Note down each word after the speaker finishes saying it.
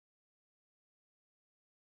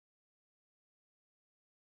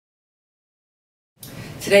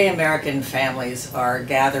Today, American families are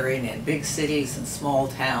gathering in big cities and small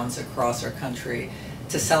towns across our country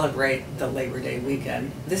to celebrate the Labor Day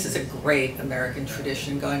weekend. This is a great American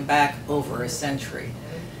tradition going back over a century.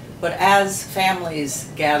 But as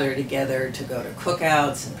families gather together to go to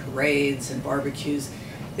cookouts and parades and barbecues,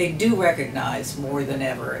 they do recognize more than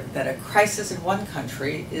ever that a crisis in one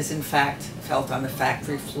country is in fact felt on the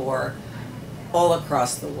factory floor all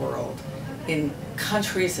across the world, in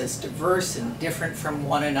countries as diverse and different from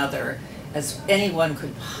one another as anyone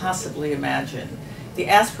could possibly imagine. The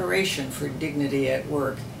aspiration for dignity at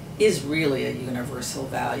work is really a universal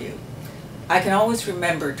value. I can always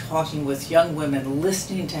remember talking with young women,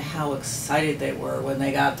 listening to how excited they were when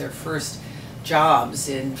they got their first jobs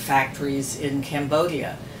in factories in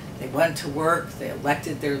Cambodia. They went to work, they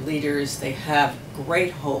elected their leaders, they have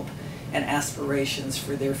great hope and aspirations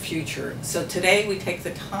for their future. So today we take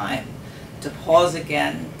the time to pause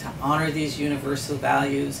again, to honor these universal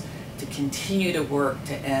values, to continue to work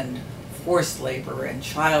to end forced labor and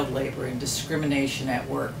child labor and discrimination at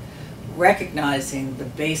work, recognizing the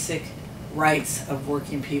basic rights of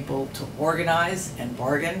working people to organize and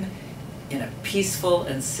bargain in a peaceful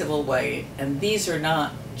and civil way. And these are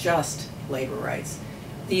not just labor rights,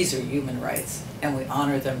 these are human rights, and we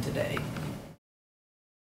honor them today.